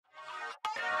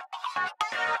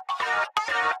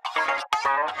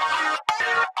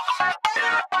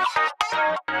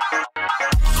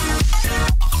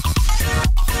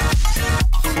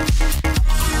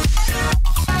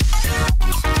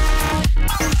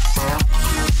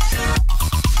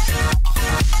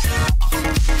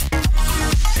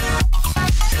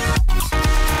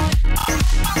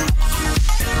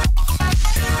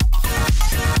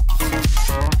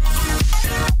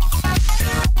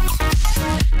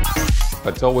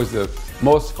It's always the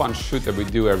most fun shoot that we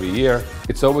do every year.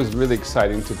 It's always really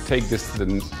exciting to take this to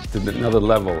another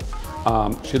level.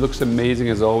 She looks amazing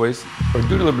as always. We're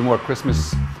doing a little bit more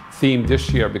Christmas themed this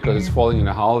year because it's falling in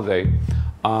a holiday.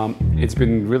 It's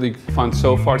been really fun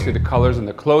so far to see the colors and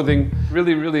the clothing.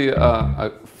 Really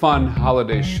a fun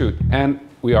holiday shoot. And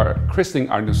we are christening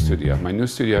our new studio, my new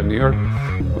studio in New York,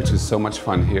 which is so much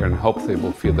fun here, and hopefully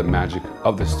we'll feel the magic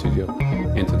of the studio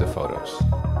into the photos.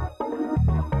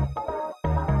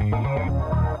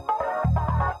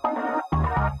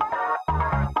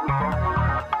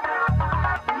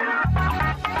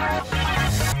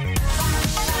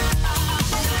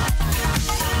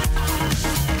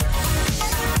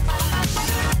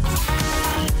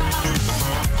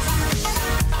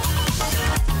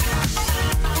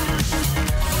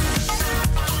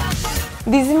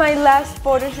 This is my last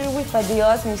photo shoot with Fadil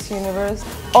as Miss Universe.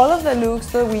 All of the looks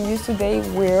that we used today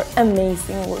were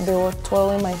amazing. They were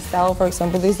totally my style. For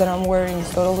example, this that I'm wearing is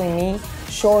totally me.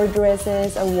 Short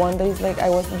dresses, and one that is like I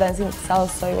was dancing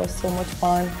salsa. It was so much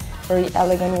fun. Very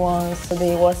elegant ones. So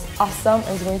they was awesome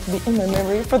and it's going to be in my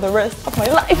memory for the rest of my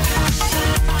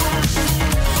life.